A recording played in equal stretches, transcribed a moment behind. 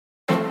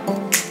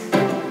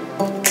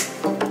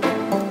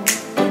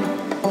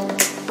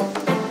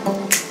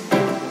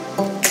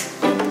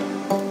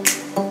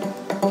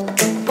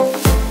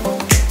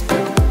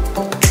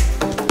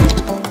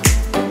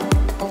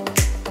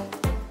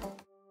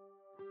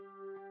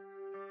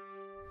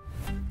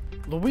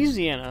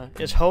Louisiana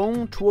is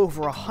home to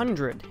over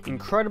 100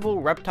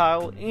 incredible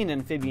reptile and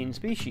amphibian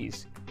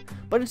species,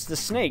 but it's the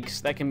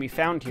snakes that can be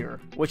found here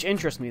which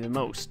interest me the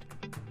most.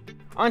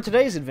 On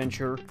today's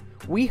adventure,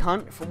 we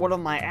hunt for one of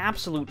my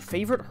absolute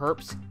favorite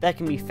herps that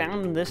can be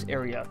found in this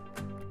area,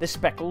 the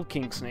speckled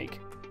king snake.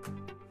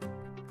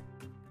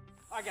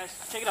 Alright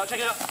guys, check it out, check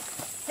it out.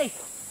 Hey.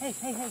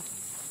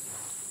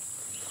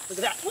 Look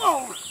at that.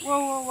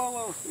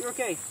 Whoa. You're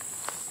okay.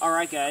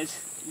 Alright guys,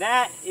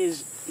 that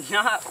is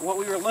not what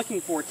we were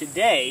looking for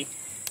today.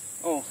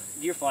 Oh,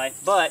 deer fly.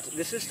 But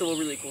this is still a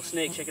really cool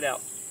snake. Check it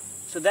out.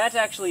 So that's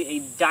actually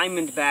a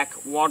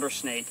diamondback water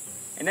snake.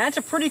 And that's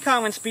a pretty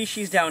common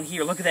species down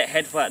here. Look at that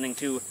head flattening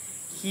too.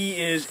 He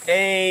is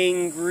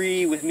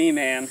angry with me,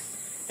 man.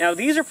 Now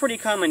these are pretty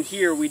common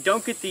here. We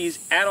don't get these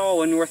at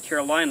all in North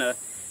Carolina.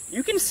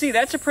 You can see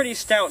that's a pretty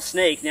stout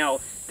snake. Now,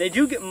 they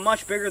do get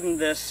much bigger than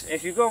this.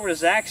 If you go over to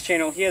Zach's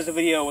channel, he has a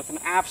video with an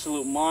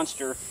absolute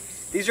monster.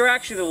 These are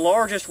actually the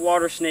largest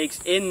water snakes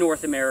in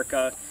North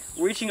America,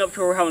 reaching up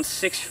to around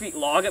 6 feet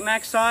long at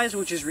max size,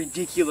 which is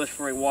ridiculous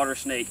for a water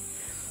snake.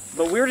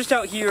 But we were just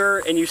out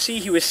here, and you see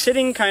he was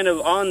sitting kind of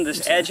on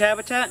this edge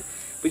habitat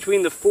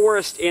between the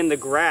forest and the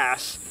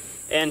grass,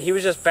 and he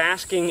was just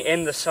basking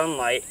in the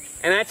sunlight.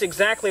 And that's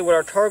exactly what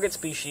our target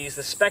species,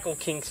 the speckled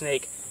king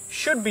snake,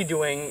 should be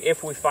doing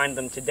if we find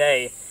them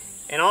today.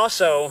 And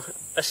also,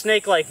 a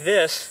snake like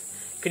this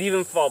could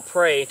even fall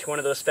prey to one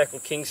of those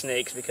speckled king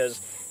snakes because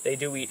they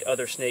do eat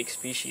other snake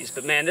species.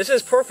 But man, this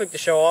is perfect to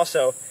show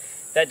also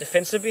that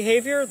defensive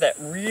behavior, that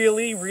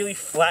really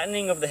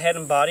flattening of the head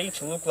and body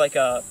to look like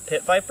a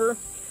pit viper.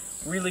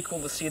 Really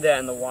cool to see that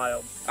in the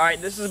wild.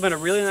 Alright, this has been a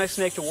really nice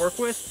snake to work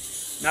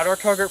with. Not our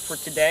target for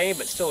today,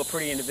 but still a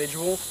pretty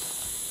individual.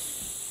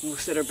 We'll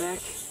set her back.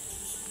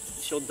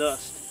 She'll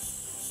dust.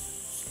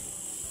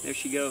 There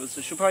she goes.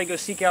 So she'll probably go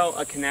seek out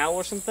a canal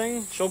or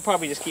something. She'll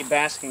probably just keep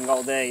basking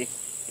all day.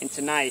 And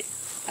tonight,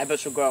 I bet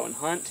she'll go out and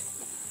hunt.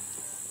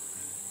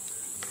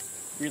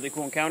 Really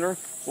cool encounter.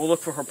 We'll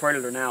look for her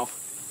predator now.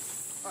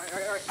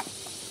 Alright.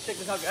 Check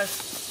this out,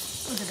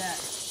 guys. Look at that.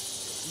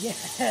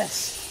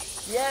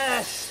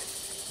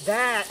 Yes!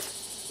 That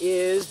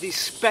is the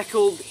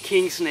speckled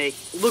king snake.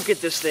 Look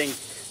at this thing.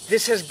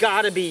 This has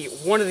got to be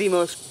one of the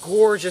most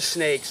gorgeous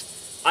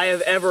snakes I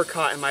have ever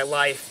caught in my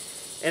life.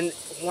 And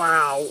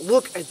wow,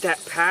 look at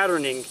that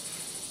patterning.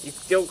 You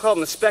don't call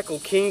them the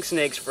speckled king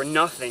snakes for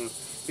nothing.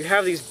 You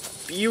have these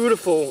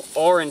beautiful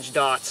orange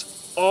dots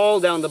all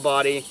down the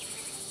body.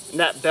 And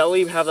that belly,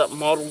 you have that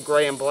mottled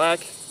gray and black.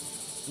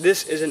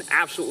 This is an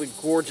absolutely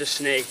gorgeous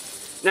snake.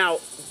 Now,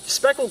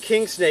 speckled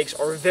king snakes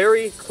are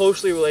very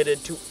closely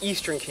related to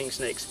eastern king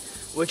snakes,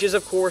 which is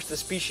of course the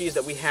species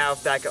that we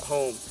have back at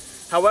home.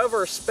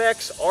 However,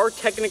 specks are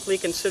technically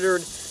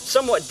considered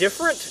somewhat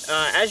different.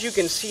 As you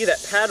can see,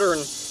 that pattern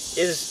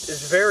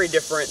is very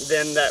different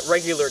than that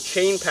regular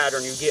chain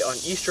pattern you get on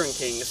eastern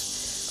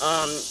kings.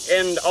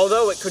 And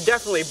although it could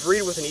definitely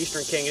breed with an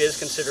eastern king, it is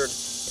considered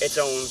its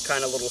own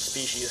kind of little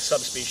species,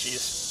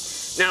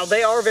 subspecies. Now,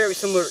 they are very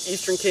similar to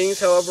eastern kings,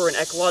 however, in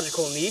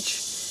ecological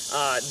niche.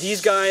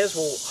 These guys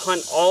will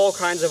hunt all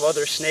kinds of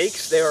other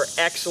snakes. They are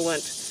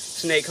excellent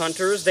snake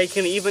hunters. They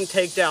can even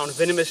take down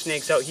venomous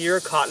snakes out here,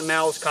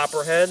 cottonmouths,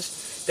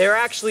 copperheads. They're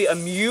actually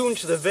immune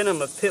to the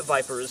venom of pit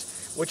vipers,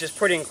 which is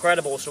pretty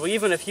incredible. So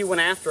even if he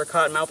went after a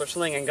cottonmouth or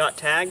something and got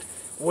tagged,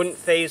 wouldn't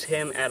faze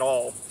him at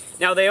all.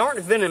 Now, they aren't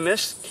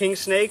venomous. King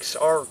snakes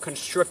are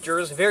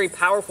constrictors, very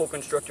powerful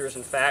constrictors,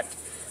 in fact.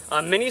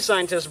 Many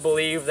scientists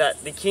believe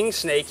that the king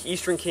snake,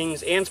 eastern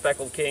kings and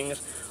speckled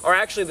kings, are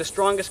actually the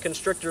strongest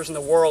constrictors in the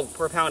world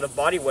per pound of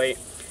body weight,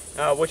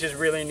 which is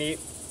really neat.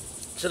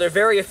 So they're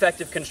very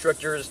effective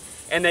constrictors,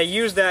 and they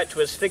use that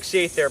to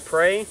asphyxiate their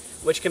prey,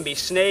 which can be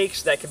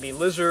snakes, that can be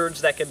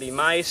lizards, that can be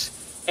mice,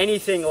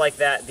 anything like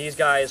that these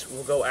guys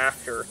will go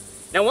after.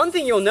 Now, one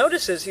thing you'll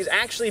notice is he's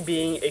actually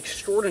being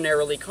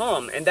extraordinarily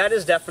calm, and that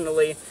is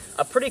definitely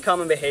a pretty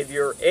common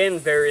behavior in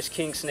various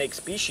king snake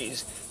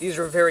species. These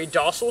are very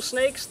docile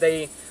snakes.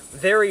 They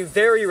very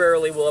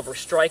rarely will ever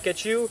strike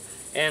at you,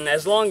 and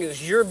as long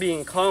as you're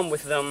being calm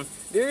with them,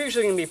 they're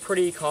usually going to be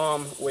pretty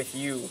calm with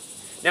you.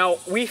 Now,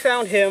 we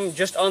found him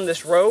just on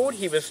this road.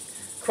 He was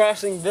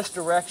crossing this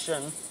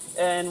direction,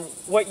 and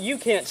what you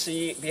can't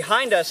see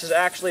behind us is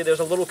actually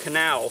there's a little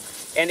canal.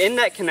 And in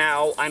that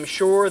canal, I'm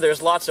sure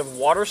there's lots of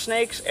water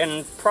snakes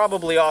and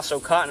probably also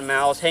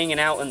cottonmouths hanging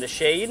out in the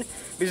shade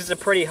because it's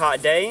a pretty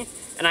hot day.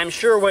 And I'm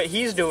sure what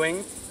he's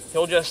doing,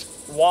 he'll just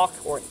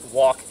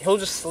he'll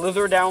just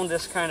slither down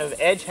this kind of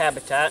edge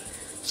habitat,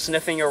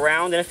 sniffing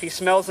around, and if he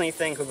smells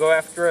anything, he'll go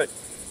after it,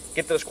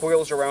 get those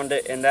coils around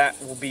it, and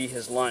that will be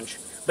his lunch.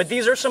 But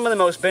these are some of the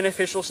most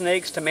beneficial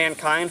snakes to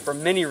mankind for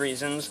many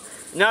reasons.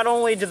 Not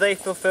only do they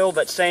fulfill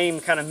that same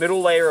kind of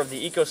middle layer of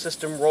the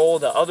ecosystem role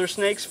that other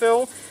snakes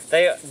fill,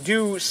 they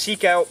do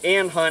seek out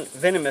and hunt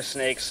venomous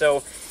snakes.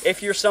 So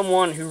if you're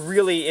someone who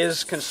really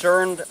is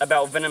concerned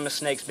about venomous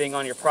snakes being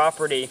on your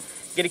property,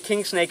 get a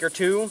king snake or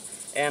two,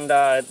 and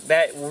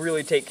that will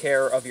really take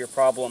care of your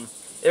problem.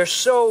 They're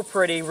so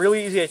pretty,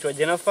 really easy to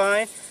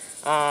identify.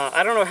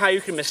 I don't know how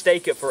you can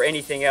mistake it for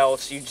anything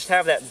else. You just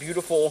have that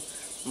beautiful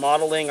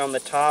modeling on the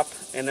top,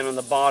 and then on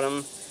the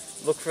bottom,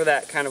 look for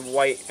that kind of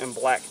white and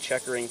black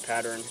checkering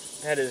pattern.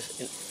 That is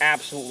an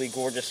absolutely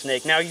gorgeous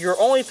snake. Now, you're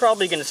only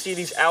probably going to see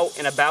these out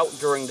and about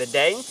during the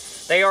day.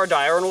 They are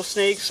diurnal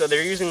snakes, so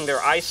they're using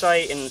their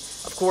eyesight, and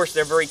of course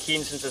they're very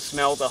keen sense of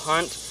smell to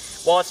hunt.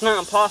 While it's not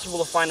impossible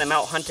to find them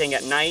out hunting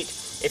at night,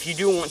 if you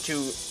do want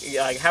to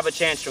have a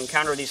chance to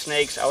encounter these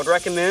snakes, I would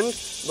recommend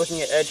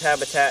looking at edge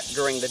habitat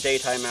during the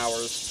daytime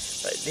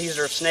hours. But these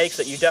are snakes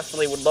that you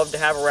definitely would love to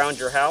have around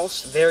your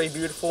house. Very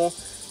beautiful,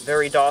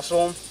 very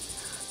docile.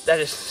 That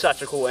is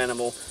such a cool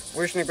animal.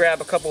 We're just going to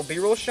grab a couple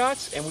B-roll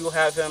shots, and we will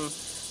have him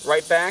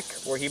right back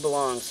where he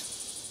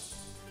belongs.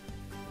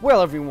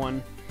 Well,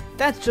 everyone,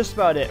 that's just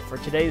about it for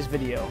today's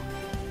video.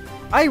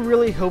 I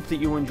really hope that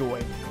you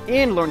enjoyed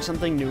and learned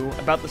something new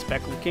about the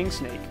speckled king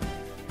snake.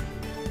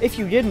 If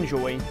you did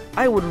enjoy,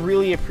 I would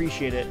really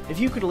appreciate it if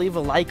you could leave a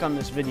like on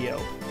this video,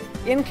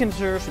 and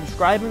consider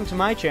subscribing to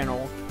my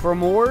channel for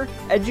more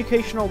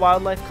educational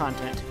wildlife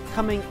content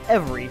coming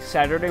every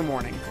Saturday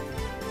morning.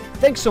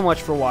 Thanks so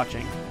much for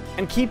watching,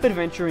 and keep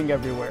adventuring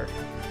everywhere.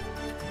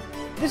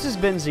 This has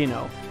been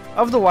Zeno,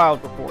 of The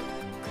Wild Report,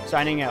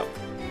 signing out.